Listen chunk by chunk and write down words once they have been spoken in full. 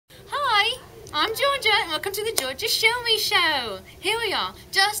I'm Georgia, and welcome to the Georgia Show Me Show. Here we are,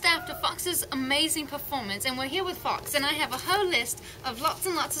 just after Fox's amazing performance, and we're here with Fox, and I have a whole list of lots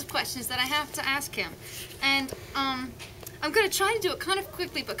and lots of questions that I have to ask him. And I'm going to try to do it kind of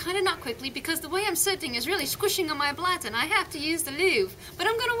quickly, but kind of not quickly, because the way I'm sitting is really squishing on my bladder, and I have to use the lube. But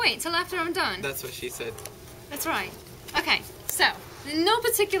I'm going to wait till after I'm done. That's what she said. That's right. Okay, so, in no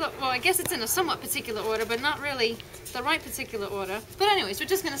particular, well, I guess it's in a somewhat particular order, but not really the right particular order. But anyways, we're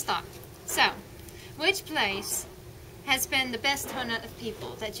just going to start. So, which place has been the best turnout of people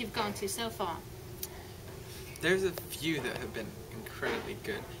that you've gone to so far? There's a few that have been incredibly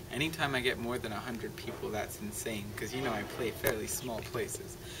good. Anytime I get more than 100 people, that's insane, because you know I play fairly small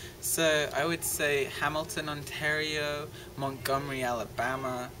places. So I would say Hamilton, Ontario, Montgomery,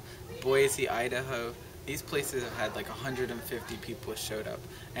 Alabama, Boise, Idaho. These places have had like 150 people showed up.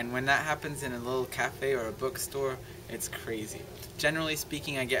 And when that happens in a little cafe or a bookstore, it's crazy. Generally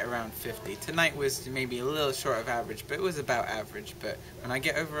speaking, I get around 50. Tonight was maybe a little short of average, but it was about average. But when I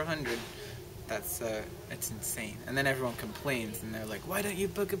get over 100, it's insane. And then everyone complains, and they're like, why don't you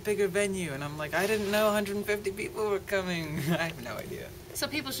book a bigger venue? And I'm like, I didn't know 150 people were coming. I have no idea. So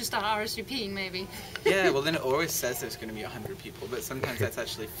people should start RSVPing, maybe. Yeah, well then it always says there's going to be 100 people, but sometimes that's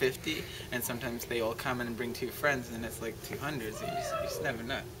actually 50, and sometimes they all come in and bring 2 friends, and it's like 200, so you just never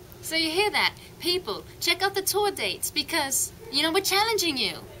know. So you hear that? People, check out the tour dates, because, you know, we're challenging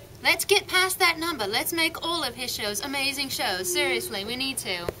you. Let's get past that number. Let's make all of his shows amazing shows. Seriously, we need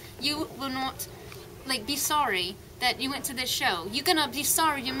to. You will not, like, be sorry that you went to this show. You're gonna be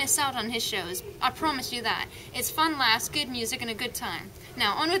sorry you miss out on his shows. I promise you that. It's fun laughs, good music, and a good time.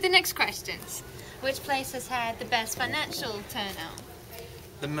 Now, on with the next questions. Which place has had the best financial turnout?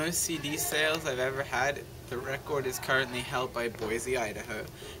 The most CD sales I've ever had, the record is currently held by Boise, Idaho.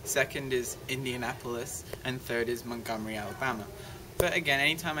 Second is Indianapolis, and third is Montgomery, Alabama. But again,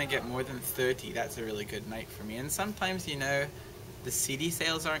 anytime I get more than 30, that's a really good night for me. And sometimes, you know, the CD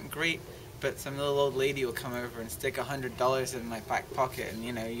sales aren't great, but some little old lady will come over and stick $100 in my back pocket, and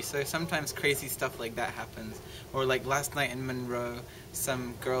you know, so sometimes crazy stuff like that happens. Or like last night in Monroe,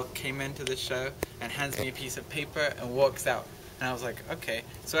 some girl came into the show and hands me a piece of paper and walks out. And I was like, okay.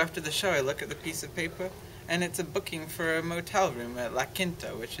 So after the show, I look at the piece of paper, and it's a booking for a motel room at La Quinta,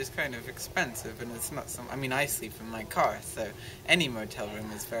 which is kind of expensive, and it's not some, I mean, I sleep in my car, so any motel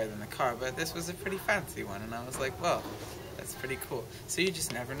room is better than the car, but this was a pretty fancy one, and I was like, well, that's pretty cool. So you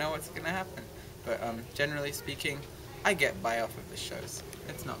just never know what's going to happen. But generally speaking, I get by off of the shows.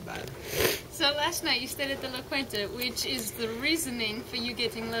 It's not bad. So last night you stayed at the La Quinta, which is the reasoning for you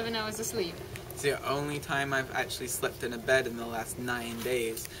getting 11 hours of sleep. It's the only time I've actually slept in a bed in the last 9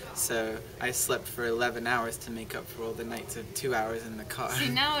 days. So I slept for 11 hours to make up for all the nights of 2 hours in the car. See,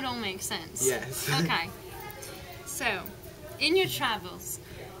 now it all makes sense. Yes. Okay. So, in your travels,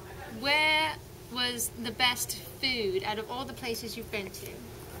 where was the best food out of all the places you've been to?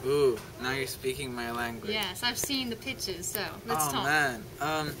 Ooh, now you're speaking my language. Yes, I've seen the pictures, so let's talk. Oh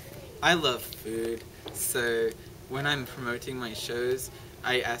man, I love food. So when I'm promoting my shows,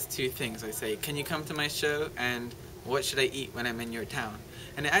 I ask 2 things. I say, can you come to my show, and what should I eat when I'm in your town?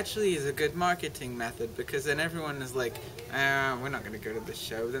 And it actually is a good marketing method, because then everyone is like, we're not going to go to the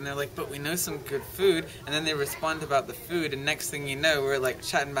show. Then they're like, but we know some good food. And then they respond about the food, and next thing you know, we're like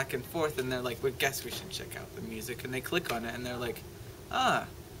chatting back and forth, and they're like, well, guess we should check out the music. And they click on it, and they're like,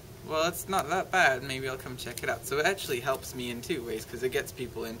 well, it's not that bad. Maybe I'll come check it out. So it actually helps me in 2 ways, because it gets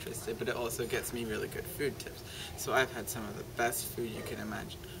people interested, but it also gets me really good food tips. So I've had some of the best food you can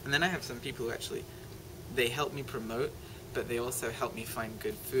imagine. And then I have some people who actually, they help me promote, but they also help me find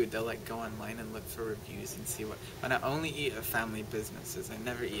good food. They'll like go online and look for reviews and see what. And I only eat at family businesses. I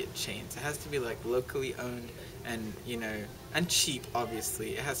never eat at chains. It has to be like locally owned and, you know, and cheap,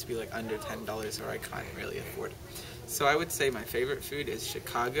 obviously. It has to be like under $10 or I can't really afford it. So I would say my favorite food is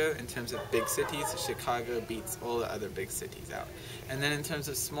Chicago. In terms of big cities, Chicago beats all the other big cities out. And then in terms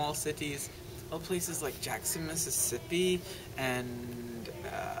of small cities, well, places like Jackson, Mississippi, and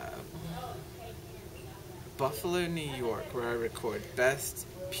Buffalo, New York, where I record, best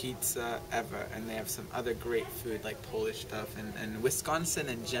pizza ever. And they have some other great food like Polish stuff, and Wisconsin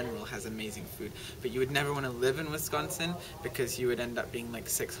in general has amazing food. But you would never want to live in Wisconsin, because you would end up being like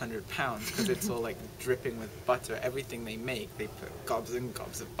 600 pounds, because it's all like dripping with butter. Everything they make, they put gobs and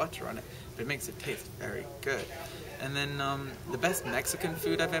gobs of butter on it, but it makes it taste very good. And then the best Mexican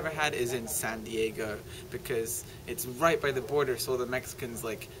food I've ever had is in San Diego, because it's right by the border, so all the Mexicans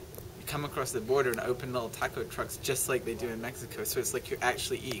like come across the border and open little taco trucks just like they do in Mexico. So it's like you're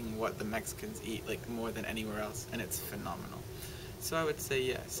actually eating what the Mexicans eat, like more than anywhere else, and it's phenomenal. So I would say,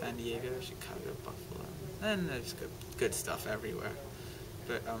 yeah, San Diego, Chicago, Buffalo, and there's good stuff everywhere.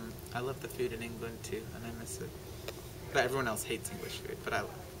 But I love the food in England too, and I miss it. But everyone else hates English food, but I love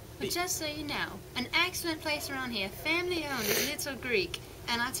it. But just so you know, an excellent place around here, family owned, is Little Greek,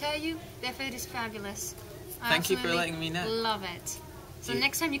 and I tell you, their food is fabulous. Thank you for letting me know. Love it. So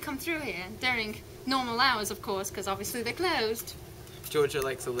next time you come through here, during normal hours, of course, because obviously they're closed. Georgia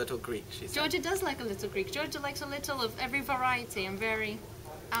likes a little Greek, she said. Georgia does like a little Greek. Georgia likes a little of every variety. I'm very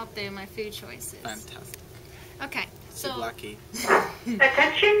out there in my food choices. Fantastic. Okay, so... Lucky.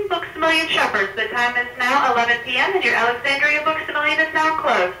 Attention, Books A Million shoppers. The time is now 11 p.m. and your Alexandria Books A Million is now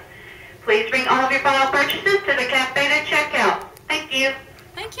closed. Please bring all of your final purchases to the cafe to check out. Thank you.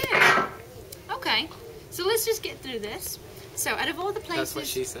 Thank you. Okay, so let's just get through this. So, out of all the places That's what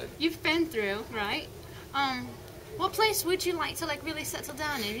she said. you've been through, right? What place would you like to really settle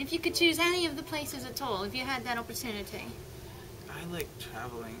down in? If you could choose any of the places at all, if you had that opportunity. I like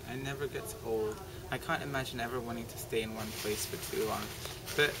traveling. I never get old. I can't imagine ever wanting to stay in one place for too long.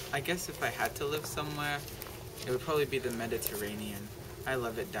 But I guess if I had to live somewhere, it would probably be the Mediterranean. I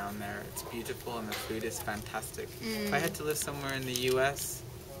love it down there. It's beautiful and the food is fantastic. If I had to live somewhere in the U.S.,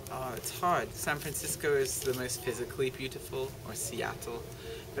 oh, it's hard. San Francisco is the most physically beautiful, or Seattle.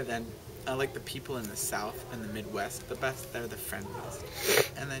 But then I like the people in the South and the Midwest the best. They're the friendliest.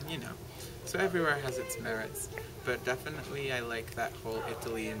 And then, so everywhere has its merits. But definitely I like that whole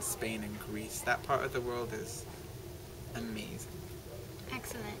Italy and Spain and Greece. That part of the world is amazing.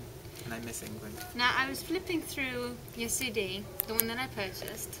 Excellent. And I miss England. Now, I was flipping through your CD, the one that I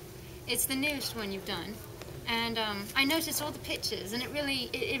purchased. It's the newest one you've done. And I noticed all the pictures, and it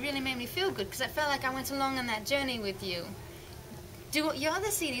really made me feel good, because I felt like I went along on that journey with you. Do your other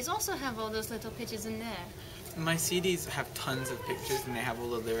CDs also have all those little pictures in there? My CDs have tons of pictures and they have all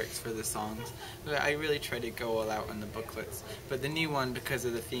the lyrics for the songs. But I really try to go all out on the booklets. But the new one, because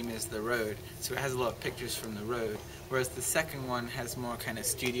of the theme, is the road. So it has a lot of pictures from the road. Whereas the second one has more kind of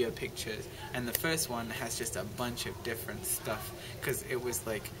studio pictures. And the first one has just a bunch of different stuff. Because it was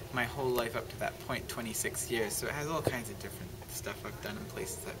like my whole life up to that point, 26 years. So it has all kinds of different stuff I've done in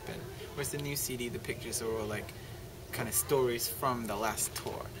places I've been. Whereas the new CD, the pictures are all like kind of stories from the last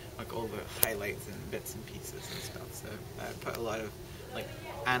tour, like all the highlights and bits and pieces and stuff. So I put a lot of like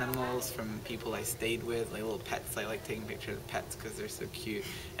animals from people I stayed with, like little pets. I like taking pictures of pets because they're so cute,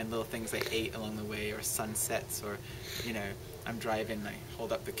 and little things I ate along the way, or sunsets, or I'm driving, I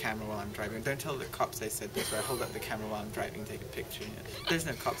hold up the camera while I'm driving. Don't tell the cops I said this, but I hold up the camera while I'm driving, take a picture. There's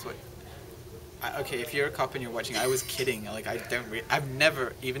no cops. Okay, if you're a cop and you're watching, I was kidding. Like, I've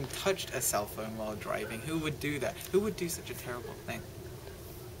never even touched a cell phone while driving. Who would do that? Who would do such a terrible thing?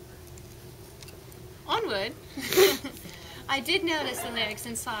 Onward. I did notice the lyrics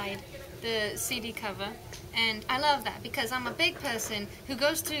inside the CD cover, and I love that because I'm a big person who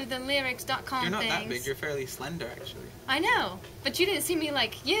goes to the lyrics.com You're not things. that big. You're fairly slender, actually. I know, but you didn't see me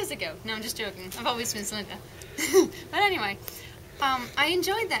like years ago. No, I'm just joking. I've always been slender. But anyway. I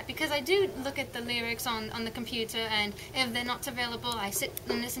enjoyed that because I do look at the lyrics on the computer, and if they're not available, I sit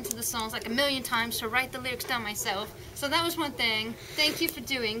and listen to the songs like a million times to write the lyrics down myself. So that was one thing. Thank you for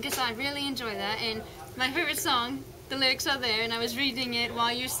doing, because I really enjoy that. And my favorite song, the lyrics are there, and I was reading it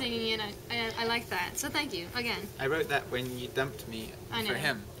while you're singing it. I like that. So thank you again. I wrote that when you dumped me for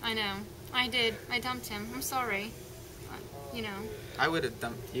him. I know. I did. I dumped him. I'm sorry. I would have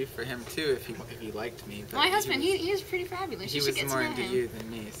dumped you for him too if he liked me. But my husband, he is pretty fabulous. He was more into you than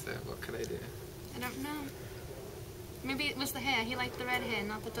me, so what could I do? I don't know. Maybe it was the hair. He liked the red hair,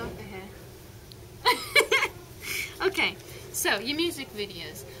 not the darker hair. Okay, so your music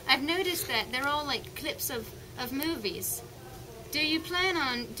videos. I've noticed that they're all like clips of movies. Do you plan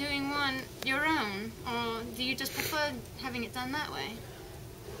on doing one your own, or do you just prefer having it done that way?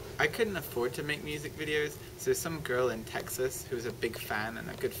 I couldn't afford to make music videos, so some girl in Texas who was a big fan and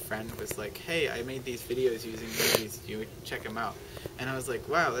a good friend was like, hey, I made these videos using movies, you would check them out. And I was like,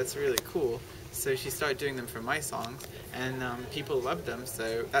 wow, that's really cool. So she started doing them for my songs, and people loved them,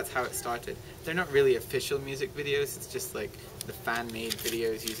 so that's how it started. They're not really official music videos, it's just like the fan-made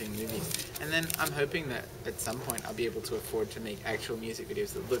videos using movies. And then I'm hoping that at some point I'll be able to afford to make actual music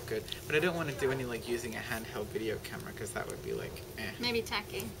videos that look good, but I don't want to do any like using a handheld video camera, because that would be like, eh. Maybe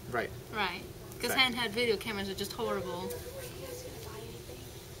tacky. Right. Right. Because handheld video cameras are just horrible.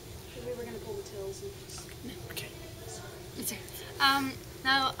 We were going to pull the tills. Okay.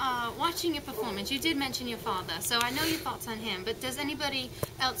 Now, watching your performance, you did mention your father, so I know your thoughts on him, but does anybody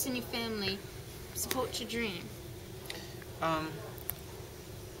else in your family support your dream?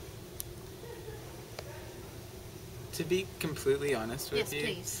 To be completely honest with you,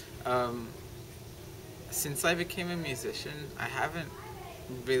 Yes, please. Since I became a musician, I haven't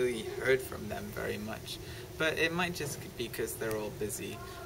really heard from them very much. but it might just be because they're all busy.